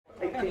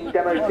18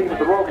 demo team of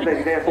the Royal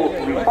Canadian Air Force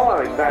will be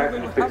following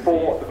that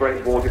before the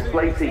Great War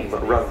Display Team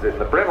runs in.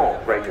 The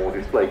Bremont Great War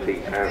Display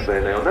Team, as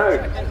they're now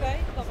known.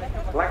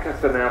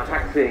 Lancaster now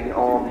taxiing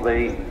on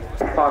the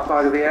far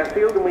side of the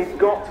airfield, and we've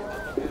got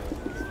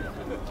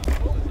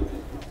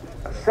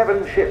a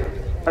 7-ship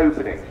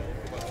opening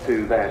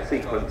to their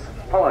sequence,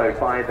 followed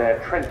by their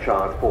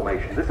trenchard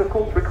formation. This, of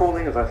course,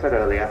 recalling, as I said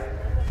earlier,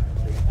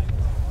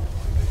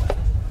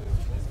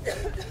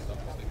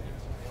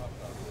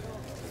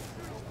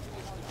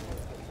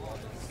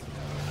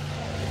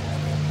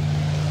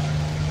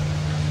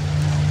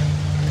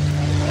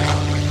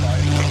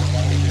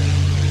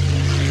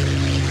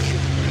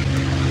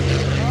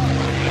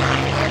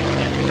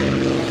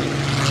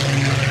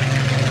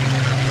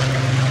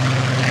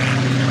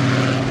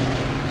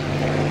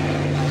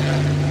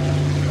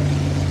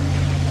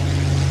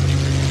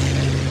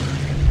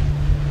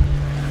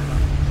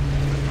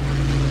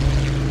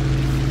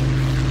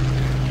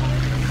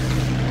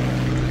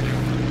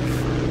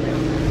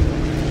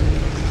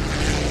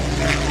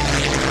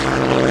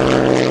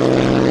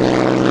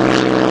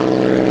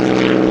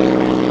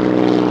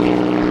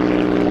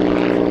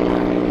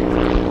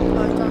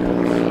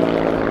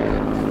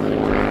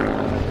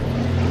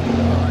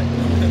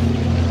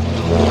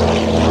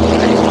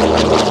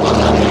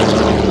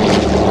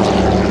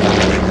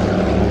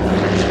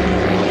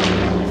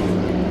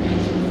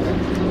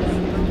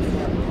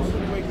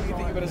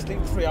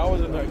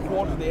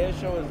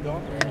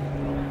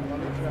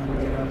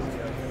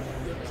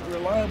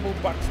 reliable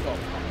backstop.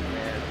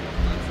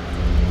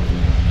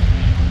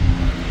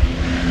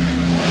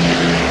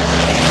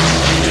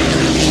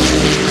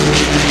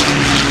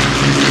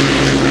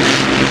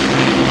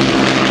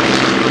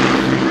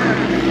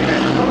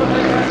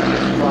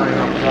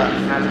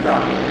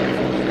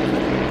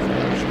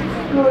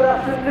 Good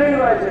afternoon,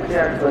 ladies and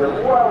gentlemen,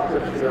 and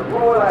welcome to the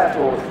Royal Air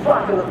Force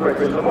Battle of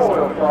Britain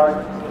Memorial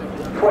Flight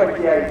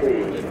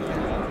 2018.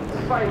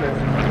 Famous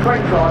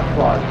trenchard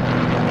flight.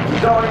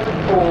 Designed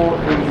for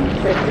the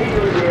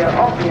centenary year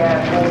of the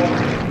Air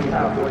Force, we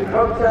have the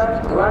Dakota,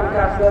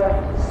 Lancaster,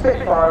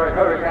 Spitfire and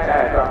Hurricane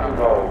aircraft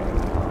involved.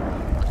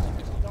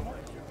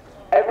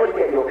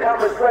 Everybody get your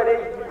cameras ready,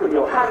 put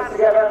your hands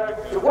together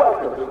to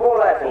welcome the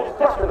Royal Air Force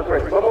Battle of the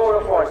Britain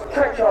Memorial Flight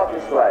trenchard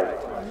display.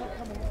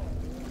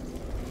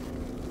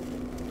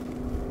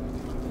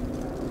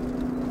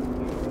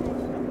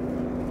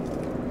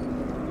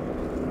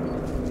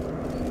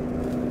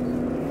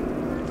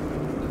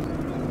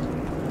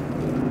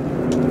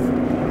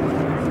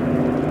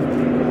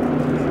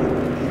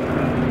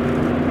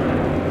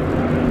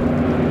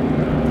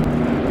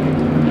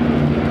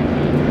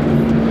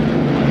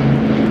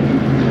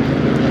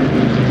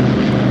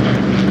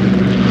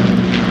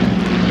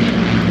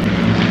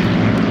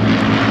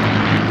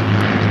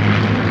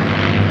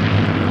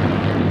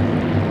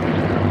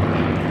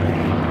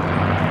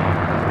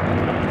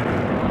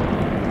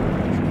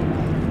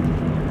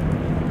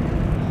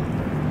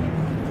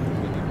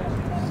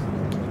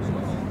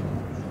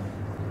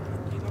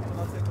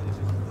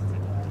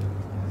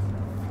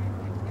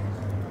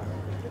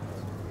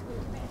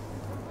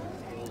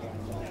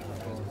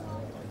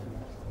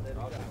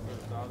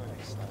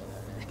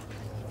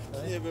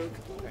 Yeah, but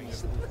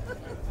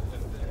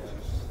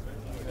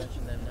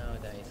imagine them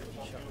nowadays.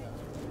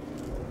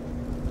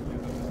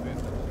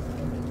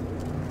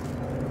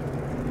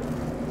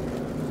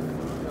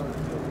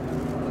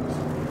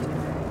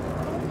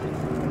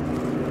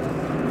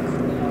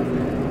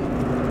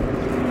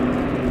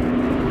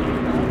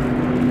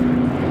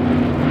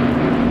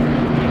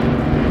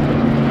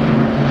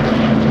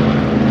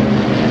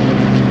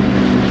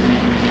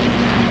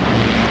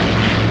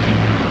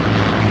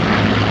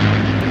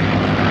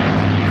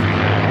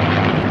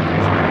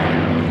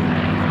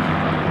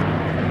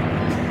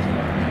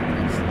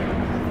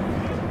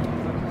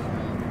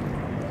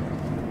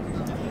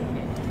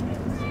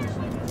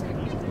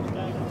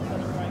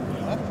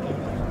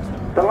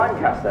 The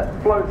Lancaster,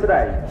 flown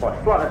today by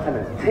Flight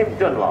Lieutenant Tim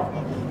Dunlop,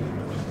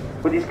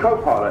 with his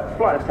co-pilot,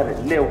 Flight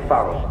Lieutenant Neil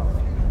Farrell.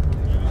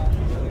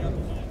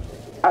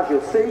 As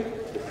you'll see,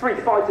 the 3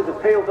 fighters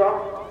have peeled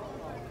off.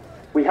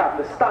 We have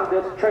the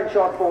standard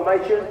trenchard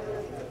formation,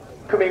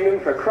 coming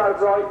in for a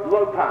crowd right,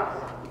 low pass.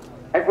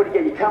 Everybody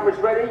get your cameras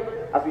ready,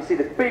 as we see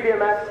the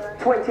BBMF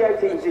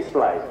 2018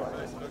 display.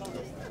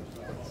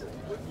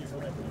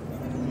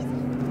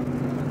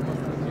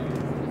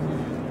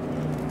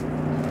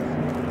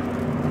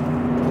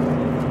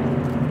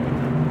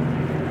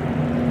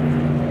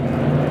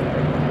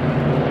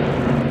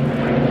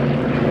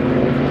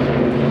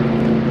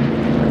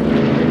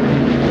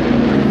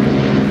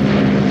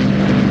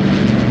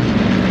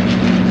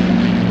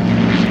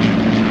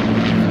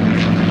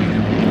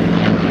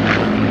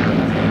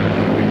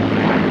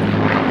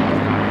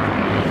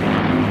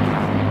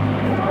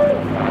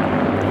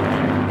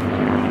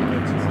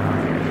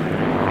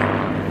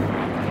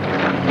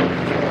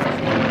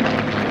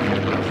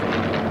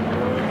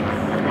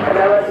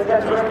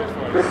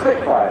 The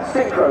Spitfire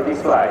synchro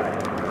display.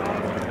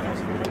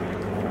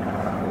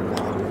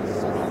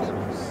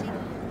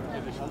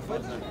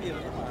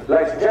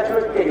 Ladies and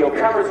gentlemen, get your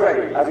cameras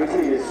ready as we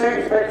see the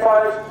two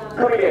Spitfires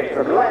coming in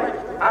from left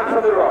and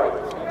from the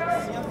right.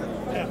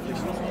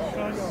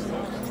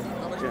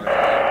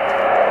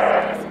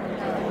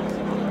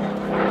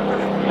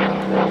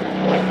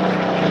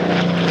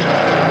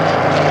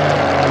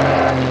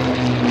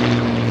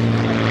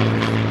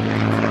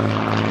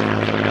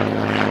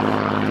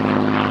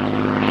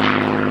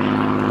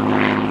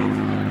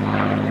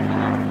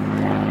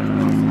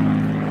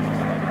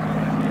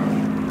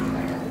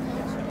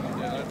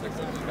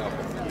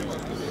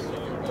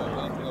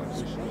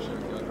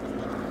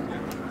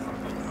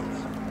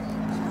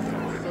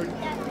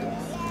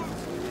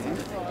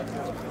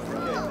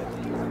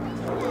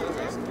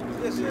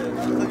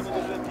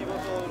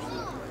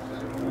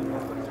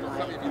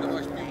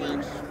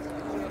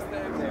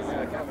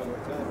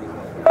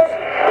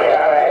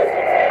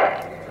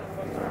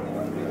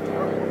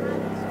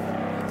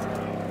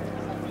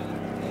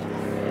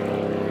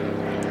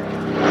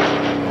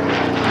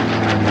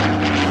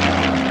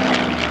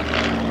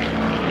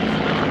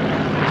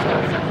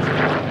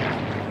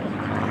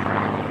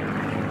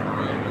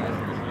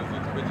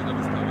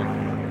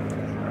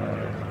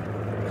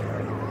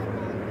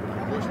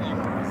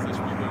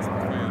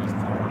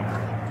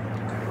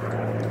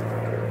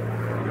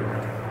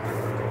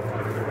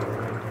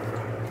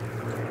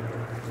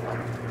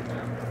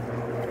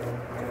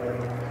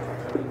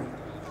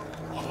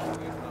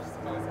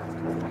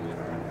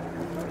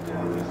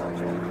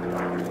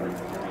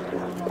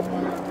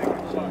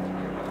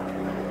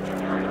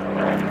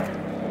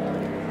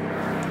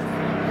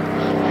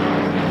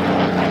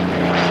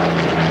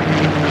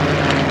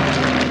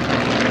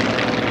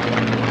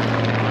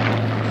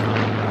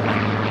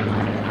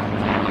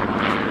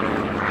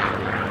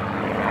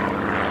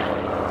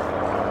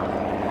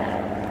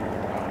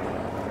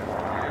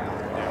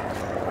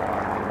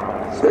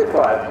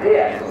 Spitfire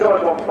PS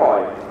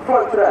 915,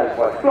 flown today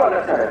by Flight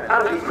Lieutenant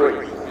Andy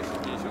Priest.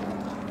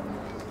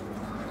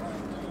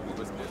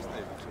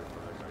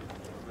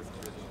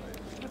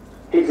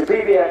 He's a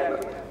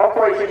BBMF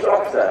operations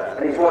officer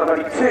and he's one of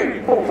only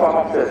two full-time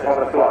officers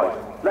on the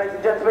flight. Ladies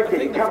and gentlemen,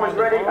 get your cameras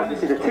ready as we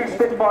see the two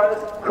Spitfires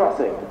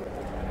crossing.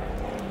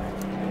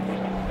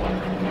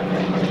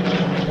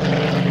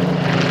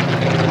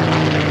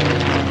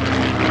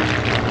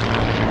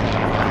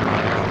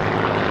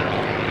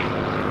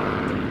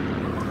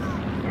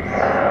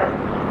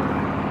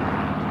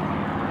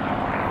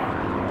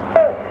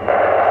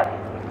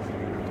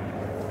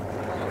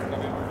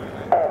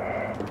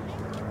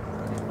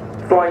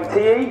 Flying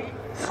TE,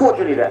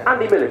 Squadron Leader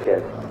Andy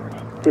Milliken.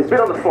 He's been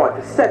on the flight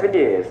for 7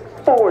 years,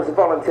 4 as a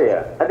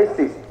volunteer, and this is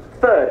his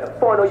third and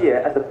final year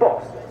as the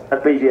boss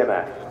of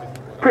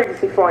BBMF.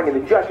 Previously flying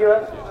in the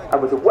Jaguar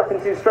and was a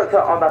weapons instructor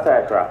on that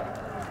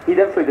aircraft. He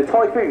then flew the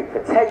Typhoon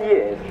for 10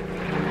 years.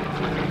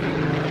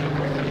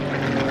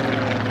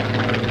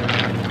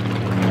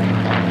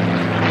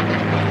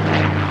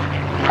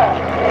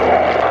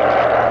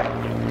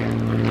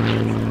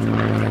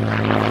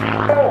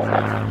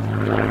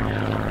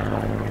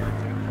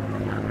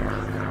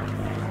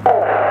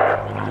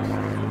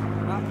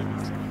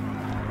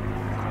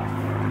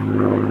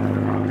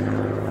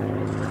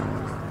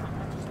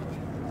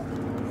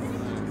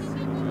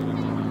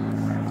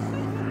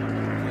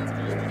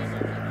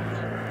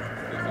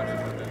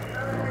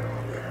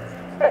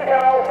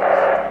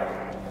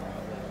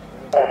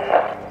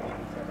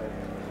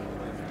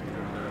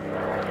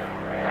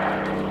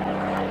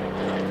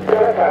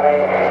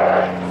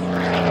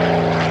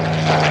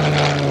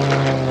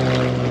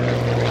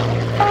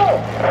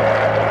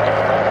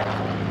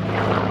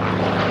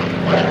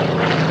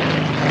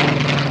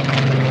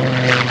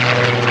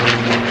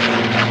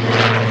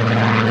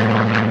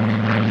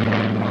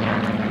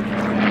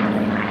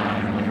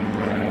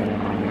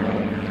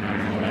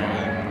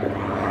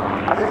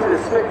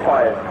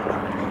 Spitfires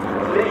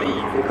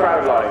lead the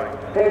crowd line.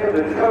 Here comes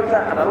the Dakota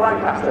and the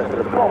Lancaster to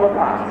the bomber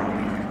pass.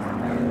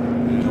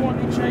 Do you want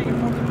to change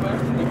from the back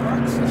to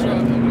the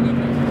back?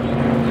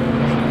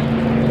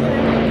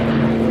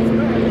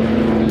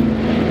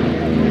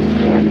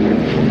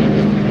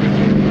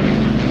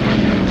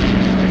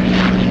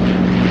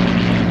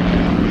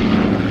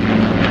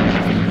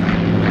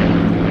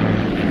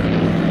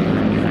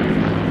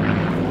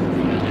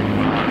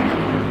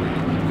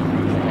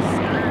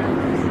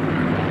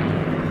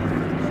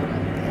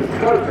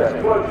 Dakota,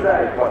 flown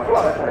today by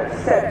Flight Lieutenant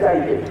Seb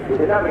Davies with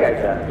the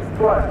navigator,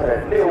 Flight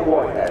Lieutenant Neil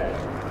Whitehead.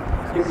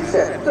 This is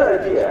Seb's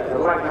third year as a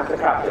Lancaster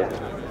captain,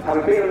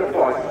 having been on the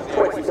flight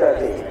since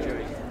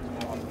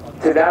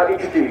 2013. To now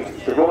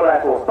introduce the Royal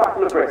Air Force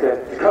Battle of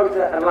Britain,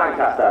 Dakota and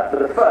Lancaster for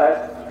the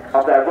first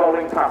of their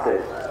rolling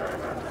passes.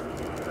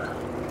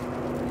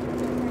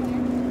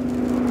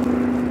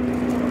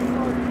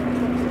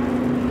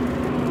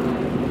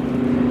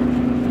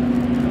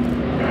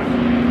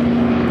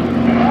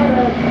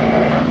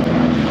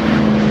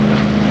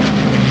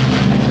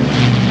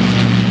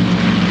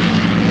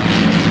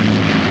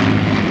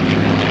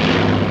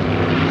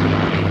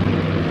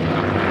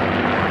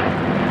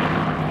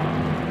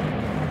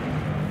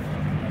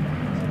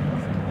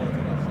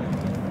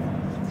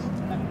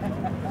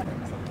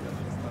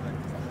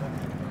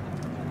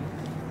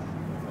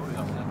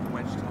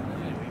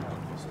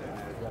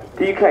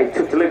 The UK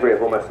took delivery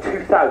of almost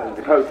 2,000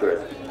 Dakotas,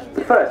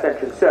 the first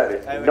entrance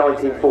service in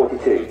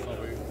 1942.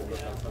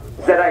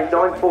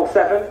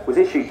 ZA947 was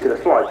issued to the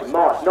flight in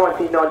March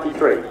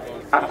 1993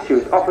 after she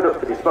was offered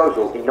up for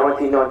disposal in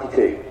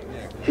 1992.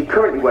 She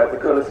currently wears the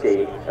colour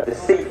scheme of the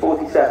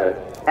C-47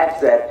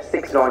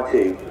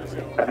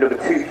 FZ692 of number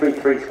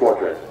 233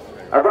 Squadron,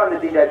 around the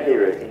D-Day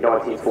period in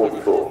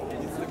 1944.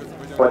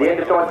 By the end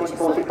of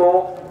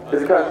 1944, the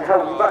Dakota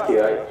helped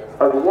evacuate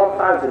over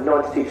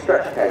 1,092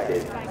 stretcher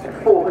cases and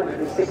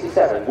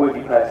 467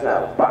 wounded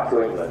personnel back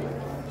to England.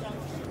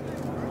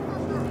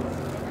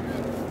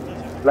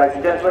 Ladies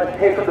and gentlemen,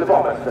 here come the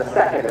bombers for the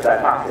second of their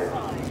passes.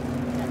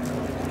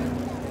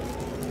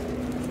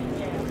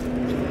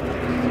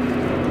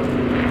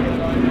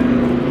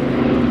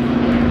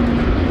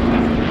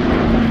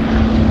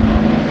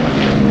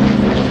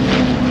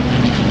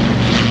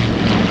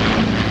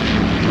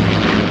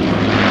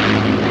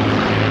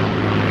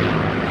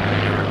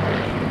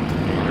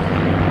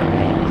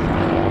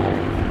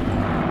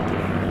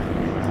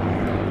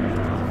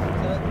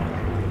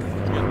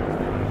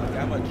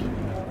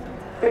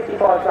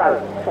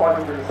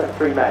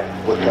 55,573 men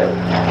were killed.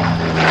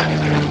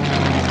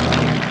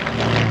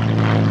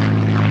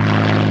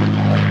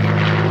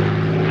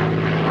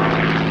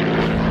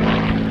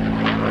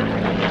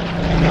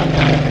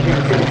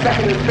 The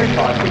second and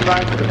Spitfires came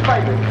round to the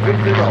famous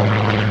victory roll.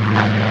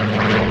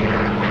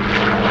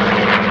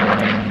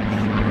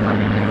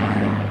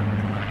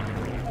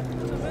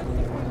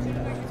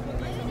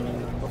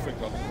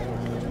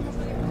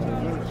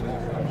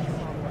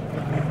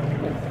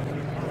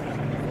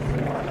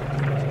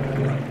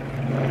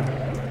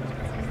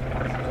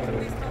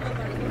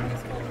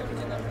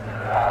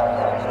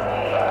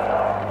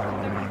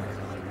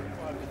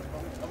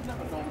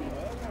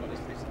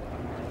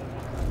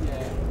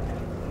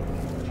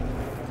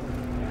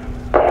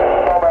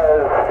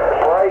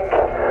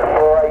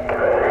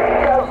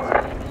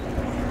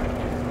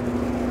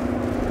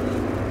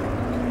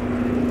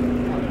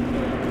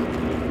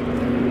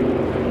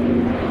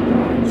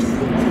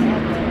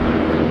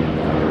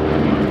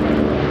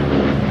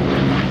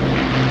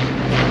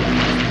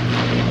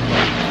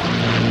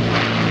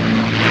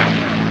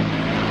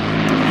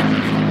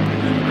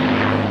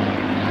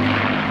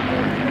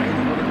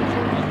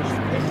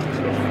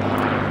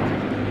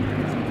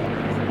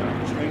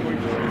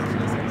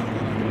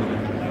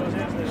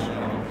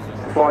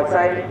 Flight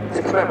A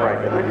to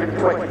commemorate the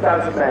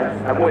 120,000 men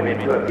and women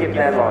who have given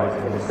their lives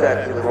in the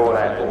service of the Royal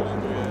Air Force.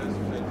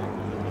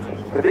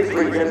 For this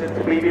reason,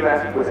 the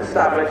BBMF was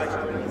established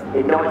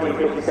in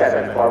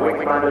 1957 by Wing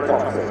Commander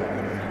Thompson,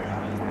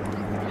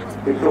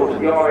 who thought that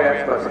the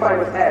RAF's most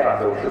famous air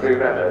battle should be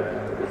remembered,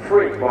 with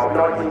 3 Mark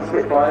 19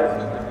 Spitfires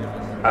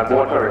and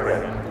 1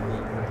 Hurricane.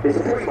 This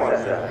is the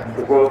predecessor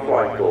to the Royal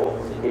Flying Corps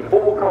in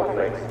all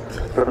conflicts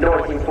from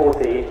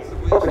 1914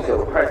 up until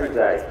the present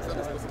day.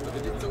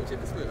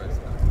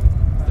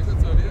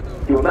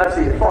 You will now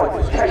see the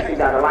fighters chasing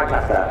down the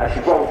Lancaster as she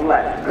rolls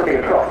left, coming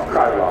across the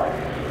crowd line.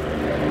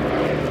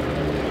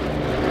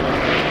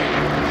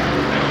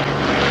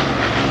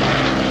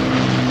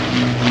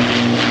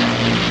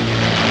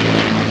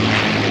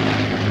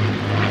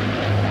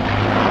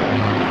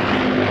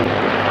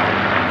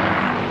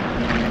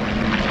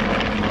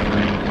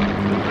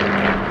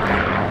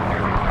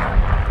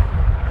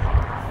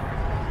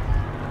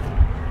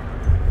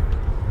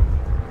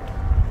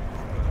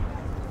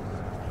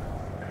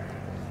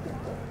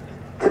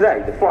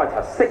 Today, the flight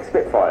has 6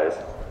 Spitfires,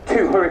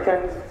 2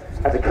 Hurricanes,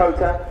 a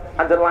Dakota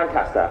and a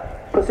Lancaster,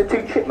 plus the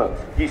 2 Chipmunks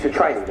used for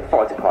training the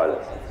fighter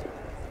pilots.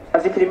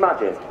 As you can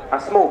imagine, our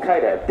small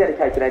cadre of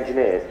dedicated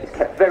engineers is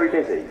kept very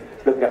busy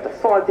looking after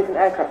 5 different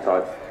aircraft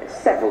types and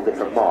several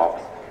different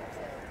marks.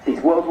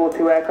 These World War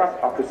II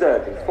aircraft are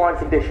preserved in fine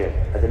condition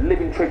as a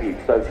living tribute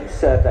to those who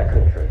served their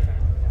country.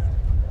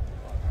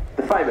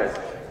 The famous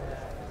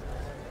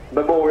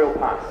Memorial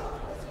Pass,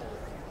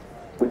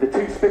 with the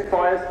 2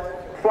 Spitfires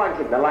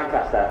flanking the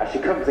Lancaster as she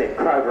comes in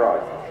crowd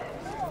right.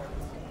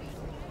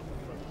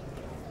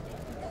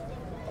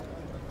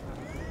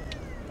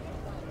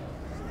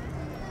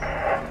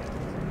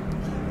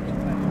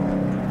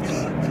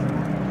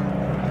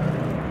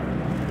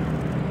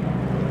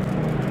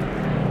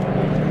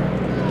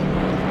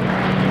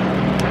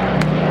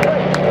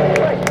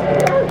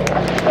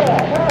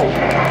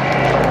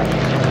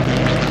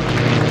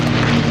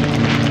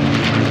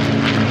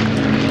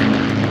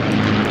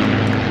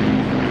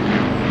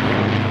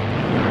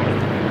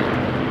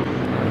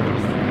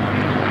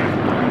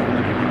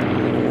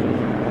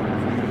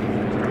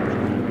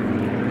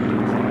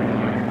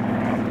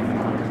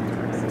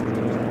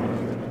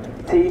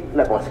 Team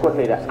led by squad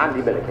leader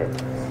Andy Milliken.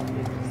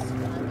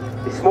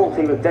 This small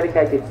team of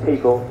dedicated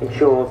people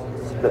ensures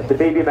that the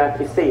BBMF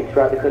is seen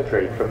throughout the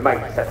country from May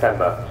to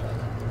September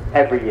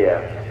every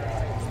year.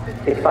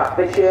 In fact,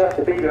 this year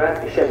the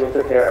BBMF is scheduled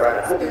to appear at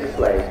around 100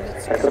 displays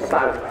and some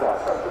 1,000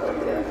 flights.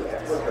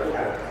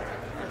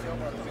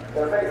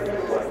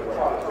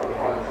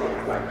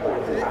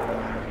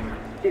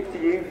 Gives to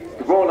you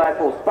the Royal Air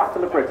Force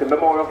Battle of Britain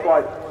Memorial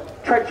Flight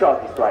Trench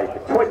Arch Display for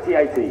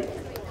 2018.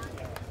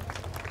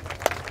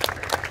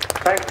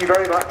 Thank you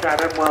very much,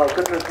 Adam. Well,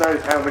 goodness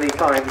knows how many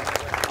times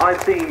I've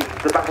seen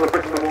the Battle of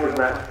Britain Memorial in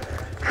that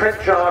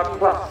trenchard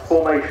plus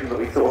formation that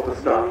we saw at the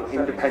start,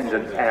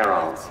 independent air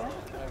arms.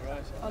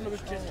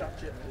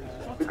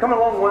 We've come a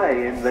long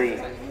way in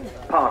the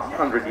past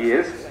 100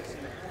 years.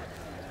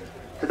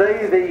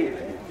 Today,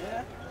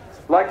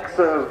 the likes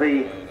of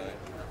the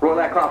Royal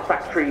Aircraft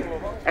Factory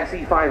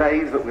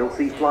SE-5As that we'll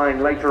see flying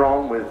later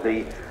on with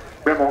the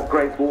Bremont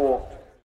Great War